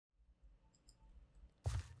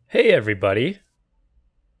Hey everybody.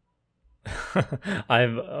 I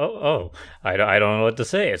don't know what to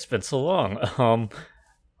say. It's been so long.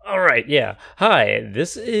 All right, yeah. Hi,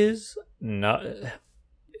 this is not.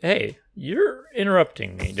 Hey, you're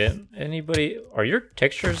interrupting me. Didn't anybody? Are your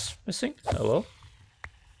textures missing? Hello.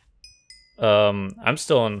 I'm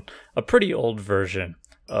still in a pretty old version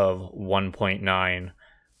of 1.9.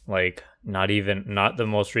 Like, not the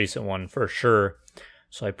most recent one for sure.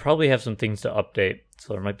 So I probably have some things to update.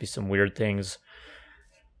 So there might be some weird things,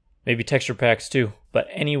 maybe texture packs too. But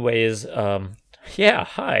anyways, yeah,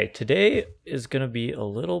 hi. Today is gonna be a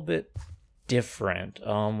little bit different.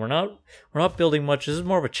 We're not building much. This is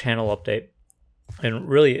more of a channel update, and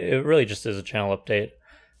really, it really just is a channel update.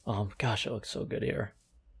 Gosh, it looks so good here,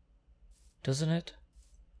 doesn't it?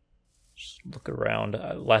 Just look around.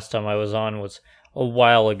 Last time I was on was a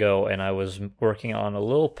while ago, and I was working on a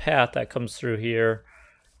little path that comes through here,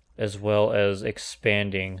 as well as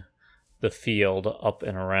expanding the field up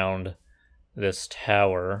and around this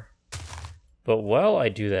tower. But while I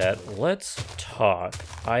do that, let's talk.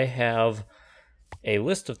 I have a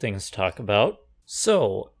list of things to talk about.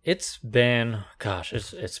 So it's been, gosh,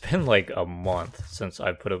 it's been like a month since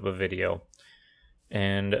I put up a video,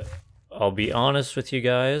 and I'll be honest with you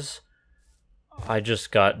guys, I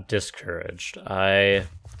just got discouraged.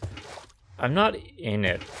 I'm not in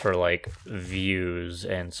it for like views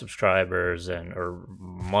and subscribers and or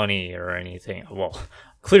money or anything. Well,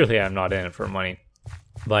 clearly I'm not in it for money.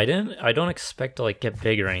 But I don't expect to like get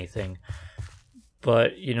big or anything.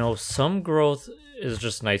 But some growth is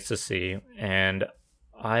just nice to see, and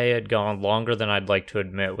I had gone longer than I'd like to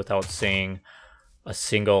admit without seeing a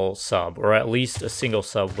single sub, or at least a single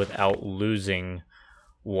sub without losing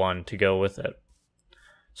one to go with it.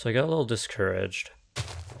 So I got a little discouraged.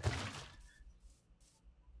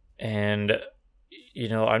 And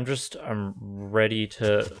I'm ready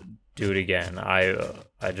to do it again. I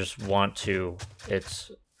just want to.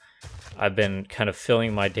 I've been kind of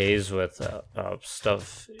filling my days with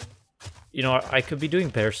stuff. I could be doing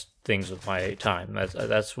better things with my time.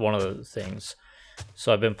 That's one of the things.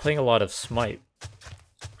 So I've been playing a lot of Smite,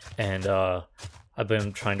 and I've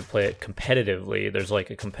been trying to play it competitively. There's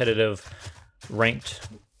like a competitive ranked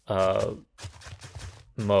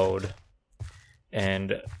mode,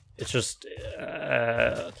 and it's just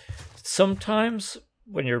sometimes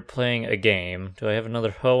when you're playing a game. Do I have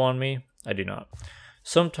another hoe on me? I do not.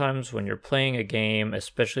 Sometimes when you're playing a game,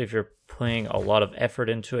 especially if you're putting a lot of effort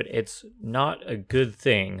into it, it's not a good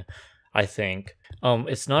thing, I think.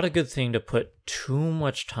 It's not a good thing to put too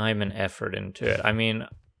much time and effort into it. I mean,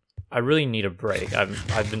 I really need a break.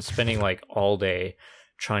 I've been spending like all day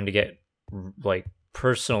trying to get like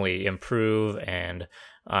personally improve, and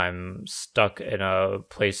I'm stuck in a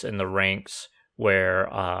place in the ranks where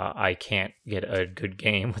I can't get a good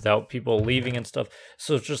game without people leaving and stuff.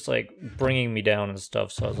 So it's just like bringing me down and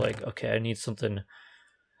stuff. So I was like, okay, I need something,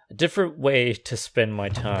 a different way to spend my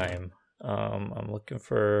time. I'm looking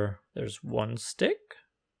for, there's one stick.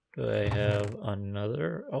 Do I have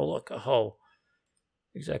another? Oh, look, a hoe.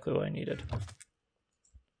 Exactly what I needed.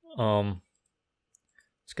 Let's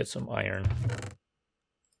get some iron.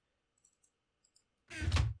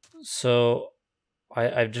 So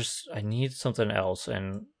I need something else,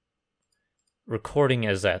 and recording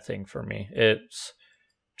is that thing for me. It's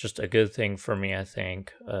just a good thing for me, I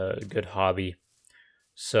think, a good hobby.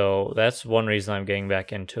 So that's one reason I'm getting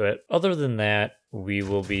back into it. Other than that, we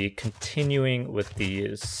will be continuing with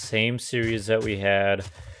the same series that we had,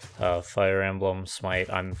 Fire Emblem,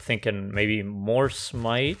 Smite. I'm thinking maybe more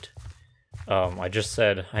Smite. I just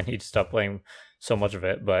said I need to stop playing so much of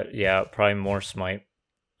it, but yeah, probably more Smite.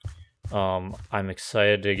 I'm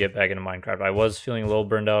excited to get back into Minecraft. I was feeling a little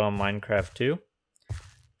burned out on Minecraft too,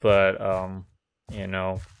 but I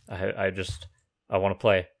want to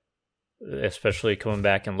play, especially coming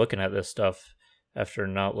back and looking at this stuff after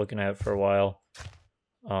not looking at it for a while.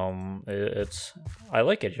 I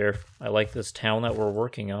like it here. I like this town that we're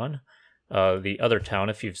working on. The other town,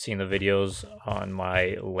 if you've seen the videos on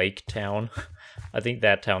my lake town, I think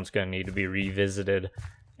that town's going to need to be revisited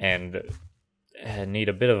and need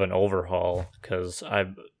a bit of an overhaul, because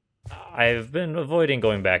I've been avoiding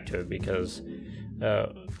going back to it because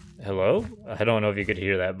hello? I don't know if you could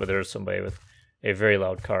hear that, but there's somebody with a very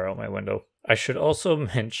loud car out my window. I should also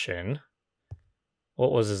mention,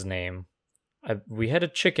 what was his name? We had a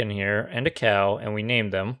chicken here and a cow, and we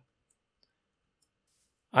named them.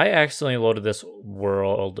 I accidentally loaded this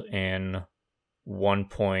world in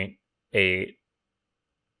 1.8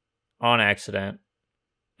 on accident,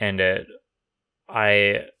 and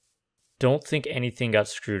I don't think anything got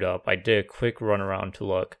screwed up. I did a quick run around to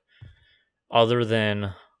look. Other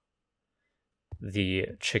than the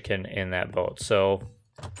chicken in that boat. So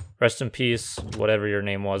rest in peace, whatever your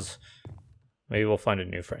name was. Maybe we'll find a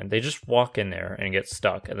new friend. They just walk in there and get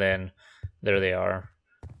stuck, and then there they are.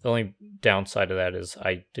 The only downside of that is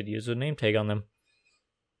I did use a name tag on them.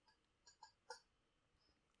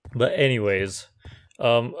 But anyways,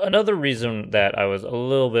 another reason that I was a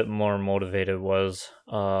little bit more motivated was,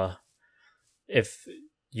 if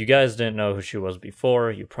you guys didn't know who she was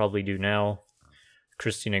before, you probably do now.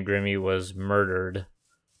 Christina Grimmie was murdered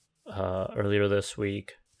earlier this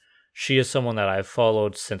week. She is someone that I've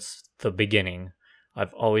followed since the beginning.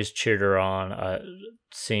 I've always cheered her on,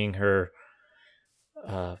 seeing her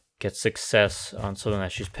get success on something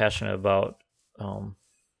that she's passionate about. I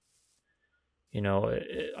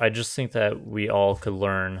just think that we all could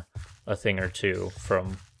learn a thing or two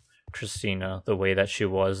from Christina, the way that she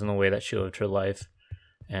was and the way that she lived her life.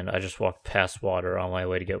 And I just walked past water on my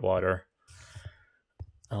way to get water.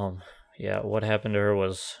 What happened to her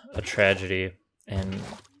was a tragedy. And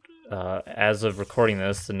as of recording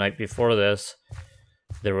this, the night before this,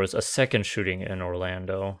 there was a second shooting in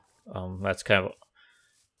Orlando. That's kind of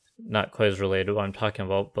not quite as related to what I'm talking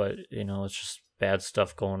about, but, it's just bad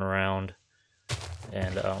stuff going around.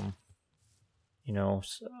 And,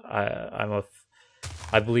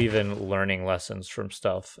 I believe in learning lessons from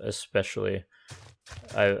stuff, especially.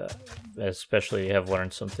 I especially have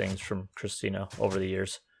learned some things from Christina over the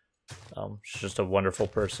years. She's just a wonderful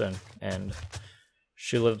person, and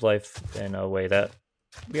she lived life in a way that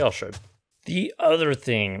we all should. The other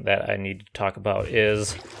thing that I need to talk about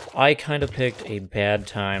is I kind of picked a bad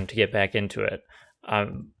time to get back into it. I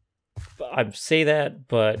say that,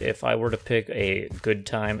 but if I were to pick a good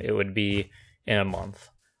time, it would be in a month.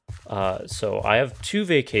 So I have 2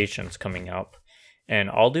 vacations coming up, and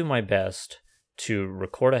I'll do my best to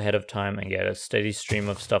record ahead of time and get a steady stream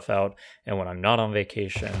of stuff out. And when I'm not on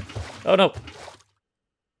vacation, oh no!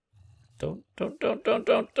 Don't!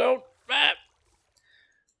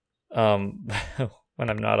 When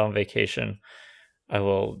I'm not on vacation, I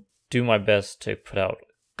will do my best to put out a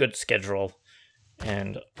good schedule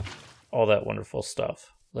and all that wonderful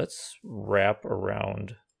stuff. Let's wrap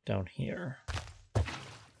around down here.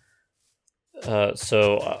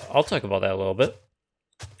 So I'll talk about that a little bit.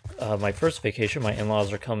 My first vacation, my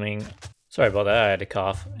in-laws are coming. Sorry about that, I had a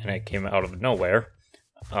cough and it came out of nowhere.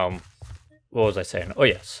 What was I saying? Oh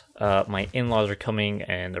yes, my in-laws are coming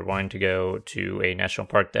and they're wanting to go to a national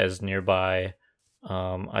park that is nearby.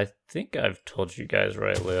 I think I've told you guys where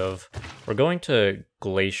I live. We're going to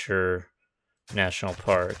Glacier National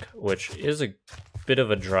Park, which is a bit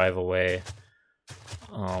of a drive away.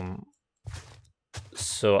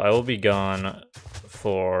 So I will be gone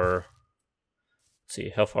for, let's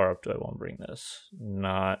see, how far up do I want to bring this?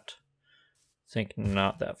 I think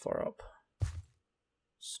not that far up.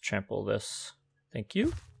 Let's trample this. Thank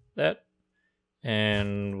you. That.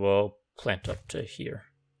 And we'll plant up to here.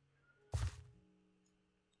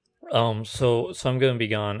 So I'm going to be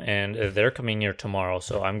gone, and they're coming here tomorrow,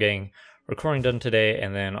 so I'm getting recording done today,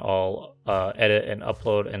 and then I'll edit and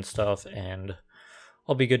upload and stuff, and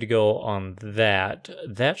I'll be good to go on that.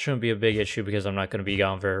 That shouldn't be a big issue because I'm not going to be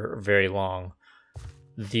gone very, very long.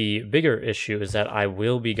 The bigger issue is that I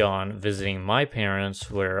will be gone visiting my parents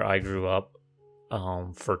where I grew up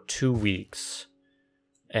for 2 weeks.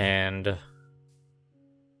 And I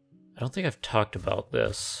don't think I've talked about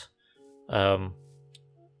this. One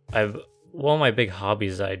of my big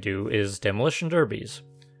hobbies I do is demolition derbies.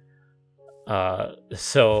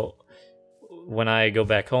 So when I go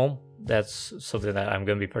back home, that's something that I'm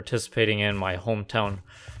going to be participating in, my hometown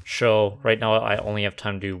show. Right now, I only have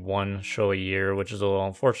time to do 1 show a year, which is a little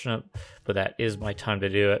unfortunate, but that is my time to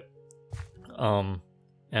do it. And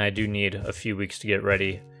I do need a few weeks to get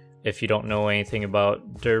ready. If you don't know anything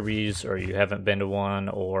about derbies, or you haven't been to one,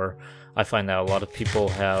 or I find that a lot of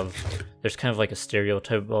people there's kind of like a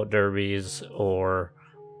stereotype about derbies, or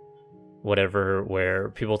whatever, where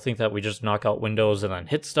people think that we just knock out windows and then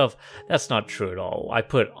hit stuff. That's not true at all. I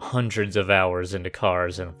put hundreds of hours into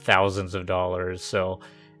cars and thousands of dollars, so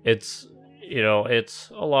it's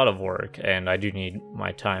a lot of work, and I do need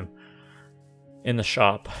my time in the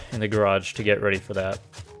shop, in the garage, to get ready for that.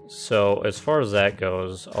 So as far as that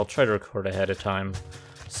goes, I'll try to record ahead of time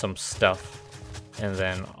some stuff, and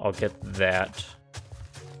then I'll get that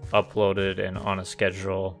uploaded and on a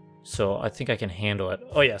schedule. So I think I can handle it.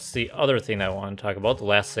 Oh yes, the other thing that I want to talk about, the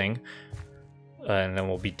last thing, and then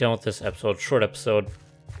we'll be done with this episode, short episode.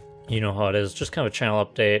 You know how it is, just kind of a channel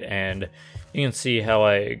update, and you can see how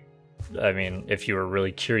I mean, if you were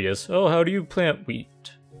really curious, how do you plant wheat?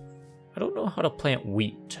 I don't know how to plant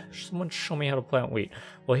wheat. Someone show me how to plant wheat.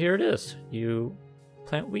 Well, here it is. You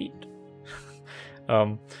plant wheat.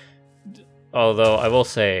 Although I will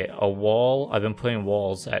say, a wall, I've been putting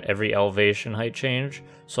walls at every elevation height change,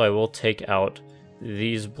 so I will take out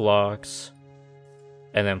these blocks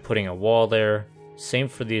and then putting a wall there. Same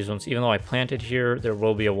for these ones. Even though I planted here, there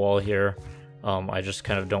will be a wall here. I just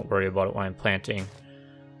kind of don't worry about it when I'm planting.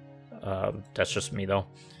 That's just me though.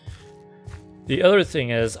 The other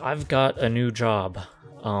thing is, I've got a new job.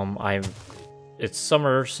 It's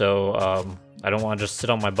summer, so I don't want to just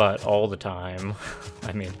sit on my butt all the time.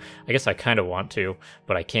 I mean, I guess I kind of want to,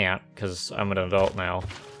 but I can't because I'm an adult now.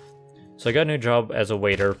 So I got a new job as a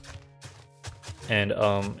waiter, and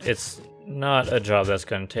it's not a job that's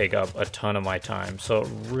going to take up a ton of my time, so it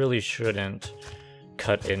really shouldn't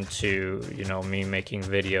cut into, you know, me making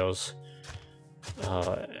videos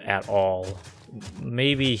at all.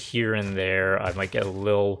 Maybe here and there I might get a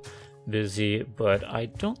little busy, but I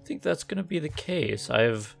don't think that's going to be the case.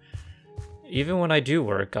 Even when I do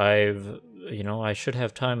work, you know, I should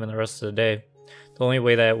have time in the rest of the day. The only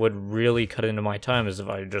way that would really cut into my time is if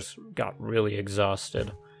I just got really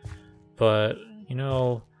exhausted. But, you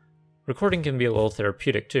know, recording can be a little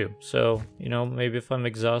therapeutic too. So, you know, maybe if I'm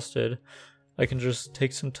exhausted, I can just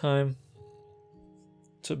take some time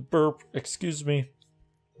to burp. Excuse me.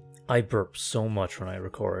 I burp so much when I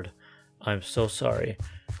record. I'm so sorry.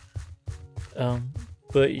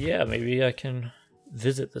 But yeah, maybe I can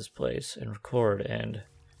visit this place and record, and,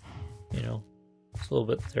 you know, it's a little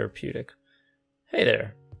bit therapeutic. Hey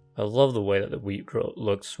there. I love the way that the wheat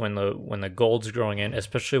looks when the gold's growing in,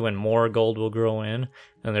 especially when more gold will grow in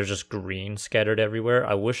and there's just green scattered everywhere.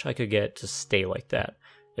 I wish I could get it to stay like that.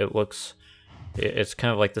 It's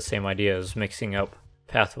kind of like the same idea as mixing up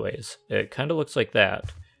pathways. It kind of looks like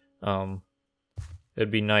that.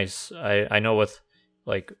 It'd be nice. I know with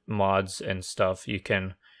like mods and stuff, you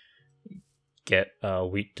can get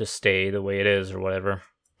wheat to stay the way it is or whatever.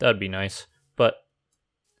 That'd be nice, but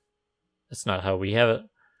that's not how we have it.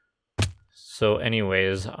 So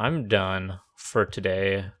anyways, I'm done for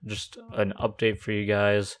today. Just an update for you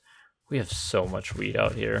guys. We have so much wheat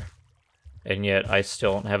out here, and yet I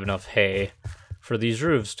still don't have enough hay for these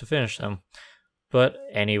roofs to finish them. But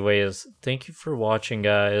anyways, thank you for watching,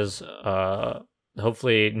 guys.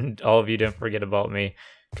 Hopefully all of you didn't forget about me,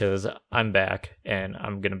 because I'm back and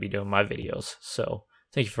I'm going to be doing my videos. So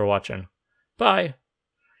thank you for watching. Bye!